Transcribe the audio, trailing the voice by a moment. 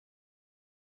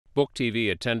Book TV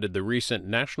attended the recent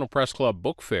National Press Club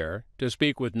Book Fair to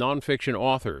speak with nonfiction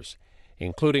authors,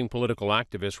 including political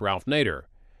activist Ralph Nader,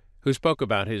 who spoke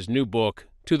about his new book,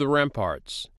 To the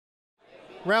Ramparts.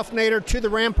 Ralph Nader, To the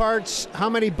Ramparts. How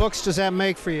many books does that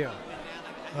make for you?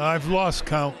 I've lost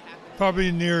count,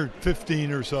 probably near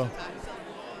 15 or so.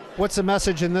 What's the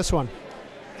message in this one?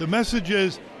 The message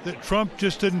is that Trump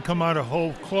just didn't come out of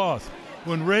whole cloth.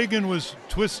 When Reagan was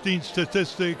twisting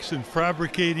statistics and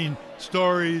fabricating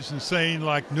stories and saying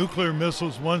like nuclear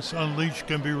missiles once unleashed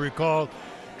can be recalled,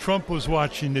 Trump was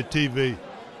watching the TV.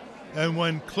 And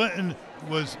when Clinton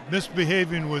was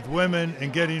misbehaving with women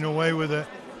and getting away with it,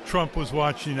 Trump was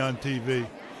watching on TV.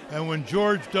 And when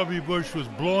George W. Bush was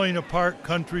blowing apart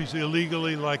countries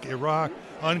illegally like Iraq,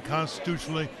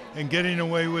 unconstitutionally, and getting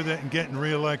away with it and getting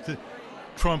reelected,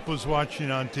 Trump was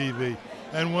watching on TV.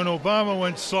 And when Obama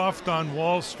went soft on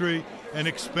Wall Street and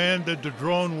expanded the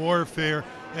drone warfare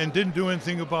and didn't do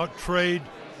anything about trade,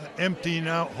 emptying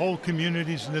out whole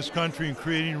communities in this country and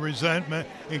creating resentment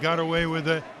and got away with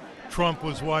it, Trump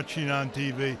was watching on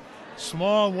TV.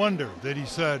 Small wonder that he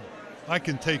said, I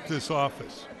can take this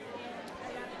office.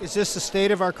 Is this the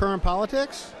state of our current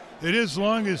politics? It is, as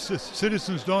long as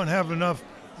citizens don't have enough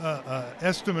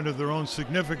estimate of their own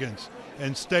significance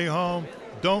and stay home,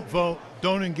 don't vote,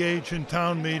 don't engage in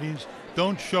town meetings,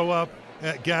 don't show up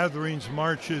at gatherings,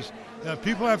 marches.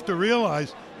 People have to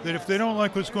realize that if they don't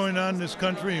like what's going on in this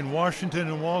country, in Washington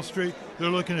and Wall Street, they're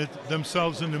looking at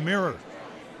themselves in the mirror.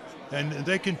 And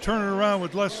they can turn it around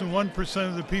with less than 1%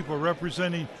 of the people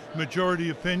representing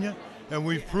majority opinion, and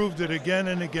we've proved it again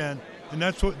and again. And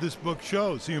that's what this book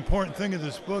shows. The important thing of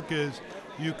this book is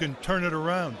you can turn it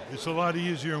around. It's a lot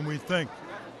easier than we think.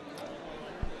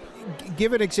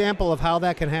 Give an example of how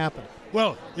that can happen.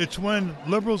 Well, it's when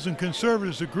liberals and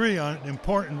conservatives agree on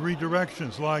important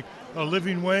redirections like a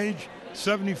living wage.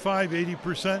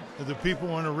 75–80% of the people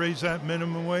want to raise that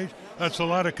minimum wage. That's a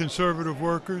lot of conservative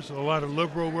workers, a lot of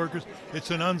liberal workers.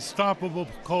 It's an unstoppable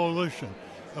coalition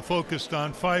focused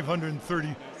on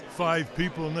 535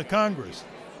 people in the Congress.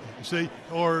 See,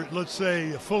 or let's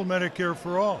say full Medicare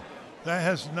for all. That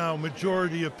has now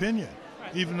majority opinion,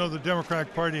 even though the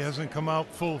Democratic Party hasn't come out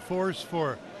full force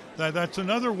for it. That's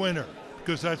another winner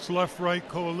because that's left-right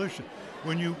coalition.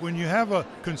 When you have a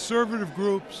conservative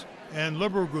groups and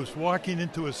liberal groups walking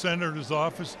into a senator's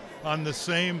office on the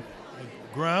same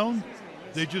ground,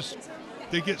 they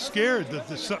get scared that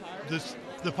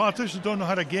the politicians don't know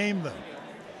how to game them.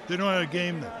 They don't know how to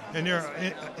game them. And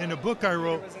in a book I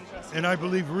wrote, and I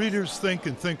believe readers think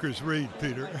and thinkers read,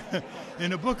 Peter.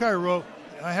 In a book I wrote,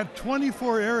 I had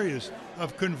 24 areas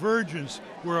of convergence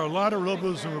where a lot of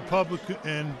liberals and Republicans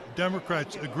and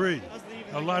Democrats agree.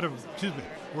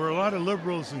 Where a lot of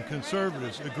liberals and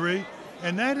conservatives agree.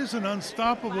 And that is an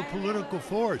unstoppable political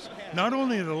force, not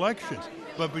only in elections,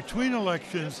 but between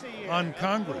elections on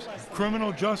Congress.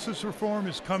 Criminal justice reform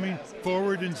is coming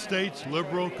forward in states,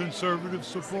 liberal, conservative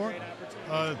support.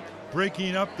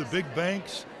 Breaking up the big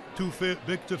banks, too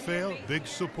big to fail, big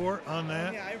support on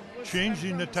that.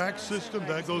 Changing the tax system,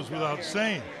 that goes without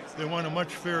saying. They want a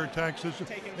much fairer tax system.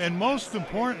 And most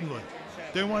importantly,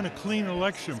 they want a clean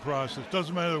election process.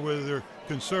 Doesn't matter whether they're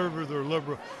conservative or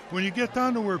liberal. When you get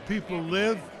down to where people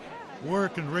live,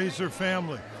 work, and raise their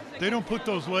family, they don't put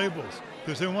those labels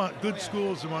because they want good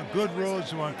schools, they want good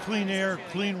roads, they want clean air,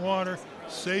 clean water,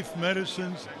 safe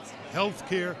medicines, health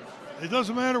care. It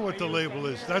doesn't matter what the label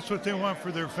is. That's what they want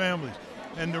for their families.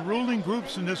 And the ruling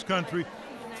groups in this country,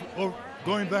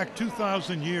 going back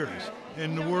 2,000 years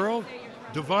in the world,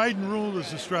 divide and rule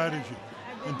is the strategy.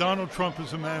 And Donald Trump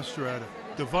is a master at it.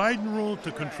 Divide and rule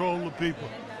to control the people.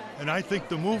 And I think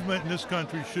the movement in this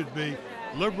country should be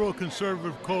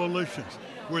liberal-conservative coalitions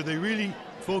where they really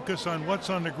focus on what's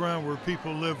on the ground where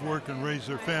people live, work, and raise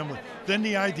their family. Then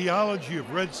the ideology of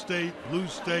red state, blue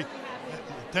state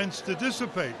tends to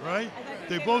dissipate, right?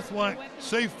 They both want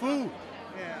safe food.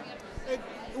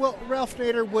 Well, Ralph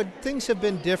Nader, would things have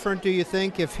been different, do you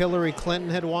think, if Hillary Clinton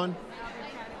had won?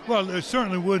 Well, it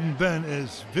certainly wouldn't have been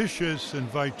as vicious and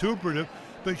vituperative,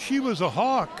 but she was a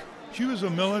hawk. She was a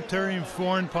military and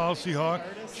foreign policy hawk.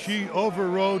 She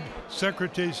overrode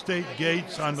Secretary of State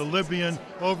Gates on the Libyan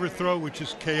overthrow, which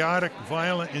is chaotic,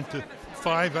 violent, into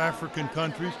 5 African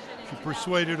countries. She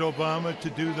persuaded Obama to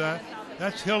do that.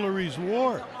 That's Hillary's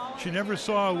war. She never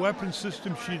saw a weapon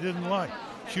system she didn't like.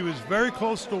 She was very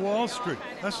close to Wall Street.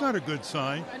 That's not a good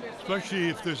sign, especially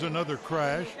if there's another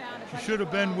crash. She should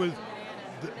have been with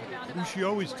who she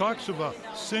always talks about,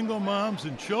 single moms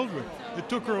and children. It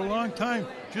took her a long time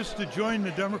just to join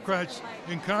the Democrats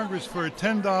in Congress for a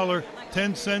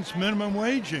 $10.10 minimum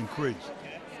wage increase.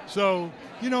 So,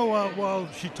 while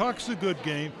she talks a good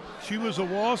game, she was a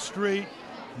Wall Street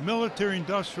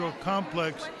military-industrial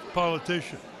complex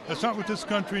politician. That's not what this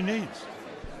country needs.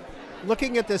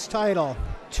 Looking at this title,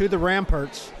 To the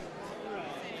Ramparts,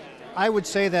 I would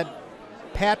say that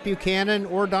Pat Buchanan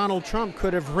or Donald Trump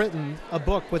could have written a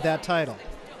book with that title.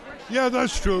 Yeah,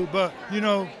 that's true, but,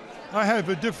 I have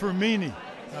a different meaning.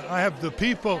 I have the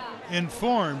people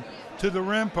informed to the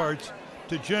ramparts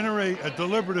to generate a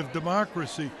deliberative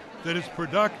democracy that is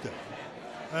productive.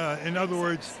 In other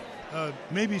words,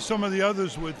 maybe some of the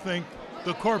others would think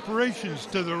the corporations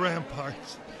to the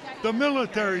ramparts, the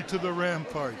military to the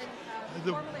ramparts.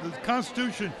 The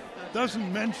Constitution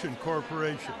doesn't mention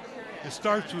corporation. It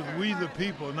starts with we the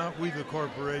people, not we the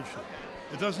corporation.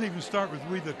 It doesn't even start with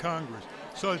we the Congress.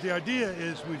 So the idea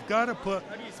is we've got to put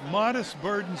modest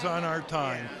burdens on our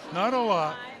time, not a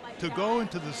lot, to go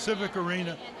into the civic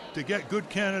arena, to get good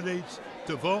candidates,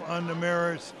 to vote on the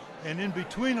merits, and in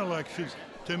between elections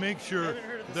to make sure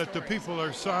that the people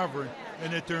are sovereign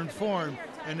and that they're informed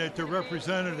and that their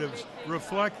representatives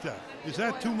reflect that. Is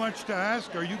that too much to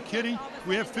ask? Are you kidding?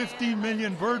 We have 15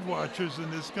 million bird watchers in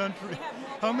this country.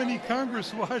 How many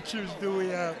Congress watchers do we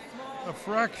have? A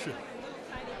fraction.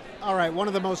 All right, one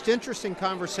of the most interesting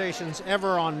conversations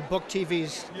ever on Book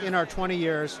TV's in our 20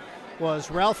 years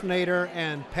was Ralph Nader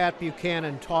and Pat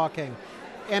Buchanan talking.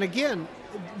 And again,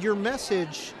 your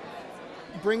message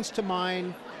brings to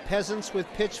mind Peasants with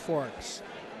Pitchforks,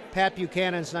 Pat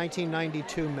Buchanan's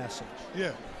 1992 message.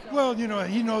 Yeah. Well,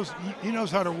 he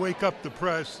knows how to wake up the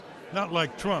press, not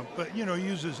like Trump, but, he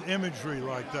uses imagery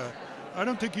like that. I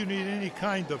don't think you need any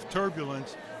kind of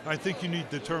turbulence. I think you need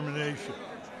determination,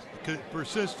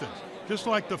 persistence. Just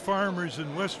like the farmers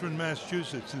in western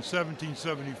Massachusetts in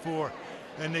 1774,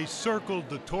 and they circled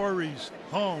the Tories'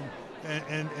 home,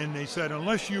 and they said,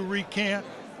 unless you recant,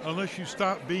 unless you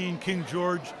stop being King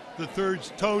George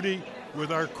III's toady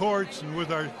with our courts and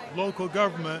with our local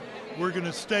government, we're going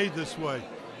to stay this way.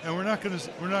 And we're not going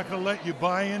to let you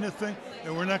buy anything,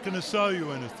 and we're not going to sell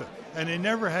you anything. And they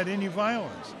never had any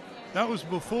violence. That was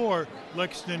before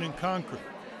Lexington and Concord.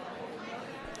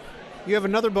 You have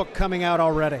another book coming out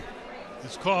already.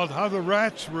 It's called How the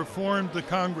Rats Reformed the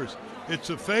Congress. It's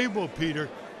a fable, Peter,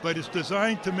 but it's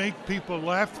designed to make people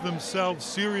laugh themselves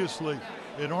seriously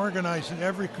and organize in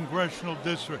every congressional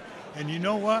district. And you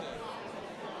know what?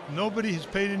 Nobody has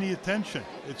paid any attention.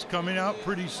 It's coming out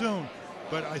pretty soon,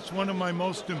 but it's one of my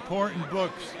most important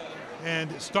books.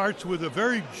 And it starts with a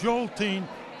very jolting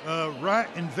rat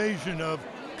invasion of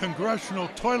congressional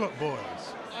toilet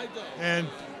boys. And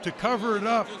to cover it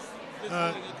up,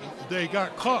 they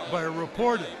got caught by a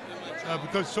reporter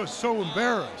because they're so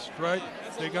embarrassed, right?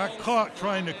 They got caught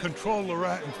trying to control the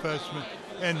rat infestment,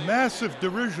 and massive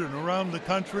derision around the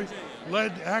country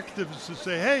led activists to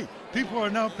say, hey, people are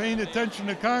now paying attention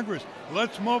to Congress.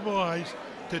 Let's mobilize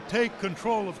to take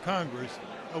control of Congress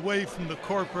away from the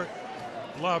corporate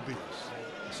lobbyists.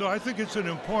 So I think it's an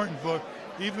important book,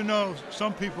 even though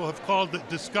some people have called it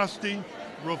disgusting,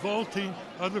 revolting,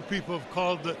 other people have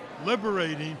called it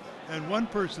liberating, and one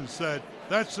person said,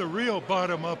 that's a real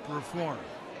bottom-up reform.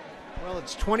 Well,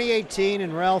 it's 2018,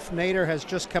 and Ralph Nader has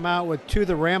just come out with To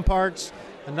the Ramparts,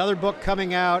 another book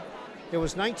coming out. It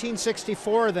was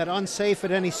 1964 that Unsafe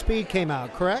at Any Speed came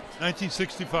out, correct?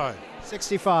 1965.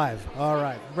 65, all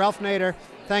right. Ralph Nader,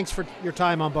 thanks for your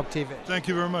time on Book TV. Thank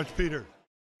you very much, Peter.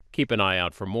 Keep an eye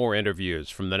out for more interviews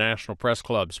from the National Press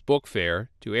Club's book fair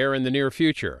to air in the near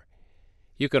future.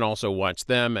 You can also watch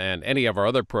them and any of our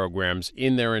other programs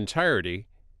in their entirety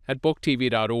at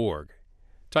booktv.org.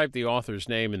 Type the author's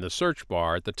name in the search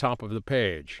bar at the top of the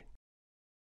page.